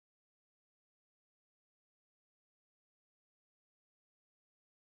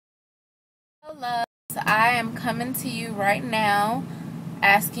Loves, I am coming to you right now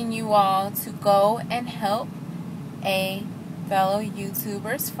asking you all to go and help a fellow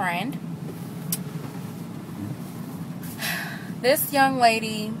YouTuber's friend. This young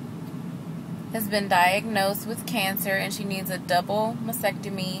lady has been diagnosed with cancer and she needs a double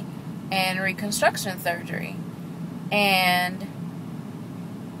mastectomy and reconstruction surgery. And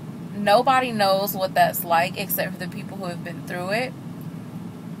nobody knows what that's like except for the people who have been through it.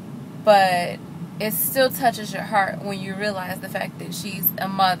 But it still touches your heart when you realize the fact that she's a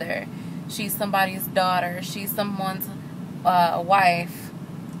mother, she's somebody's daughter, she's someone's wife,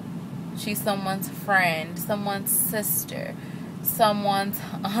 she's someone's friend, someone's sister, someone's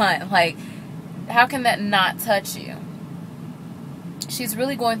aunt. Like, how can that not touch you? She's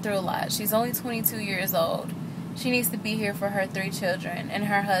really going through a lot. She's only 22 years old. She needs to be here for her 3 children and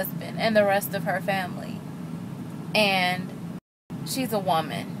her husband and the rest of her family. And she's a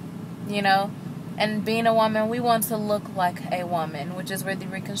woman, you know? And being a woman, we want to look like a woman, which is where the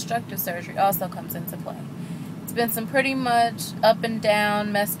reconstructive surgery also comes into play. It's been some pretty much up and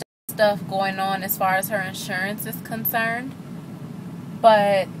down, messed up stuff going on as far as her insurance is concerned.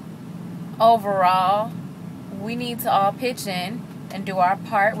 But overall, we need to all pitch in and do our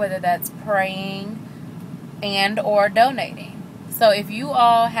part, whether that's praying and or donating. So if you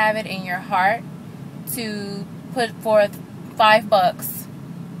all have it in your heart to put forth $5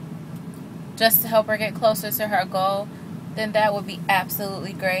 just to help her get closer to her goal, then that would be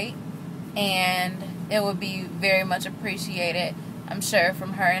absolutely great, and it would be very much appreciated, I'm sure,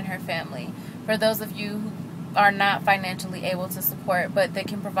 from her and her family. For those of you who are not financially able to support but they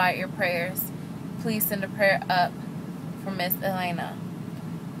can provide your prayers, please send a prayer up for Miss Elayna.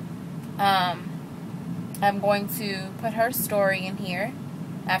 I'm going to put her story in here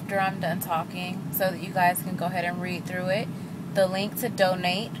after I'm done talking so that you guys can go ahead and read through it. The link to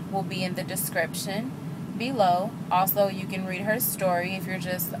donate will be in the description below. Also, you can read her story if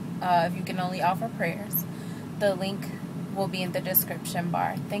you can only offer prayers. The link will be in the description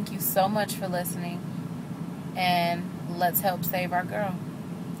bar. Thank you so much for listening, and let's help save our girl.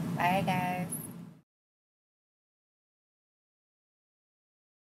 Bye, guys.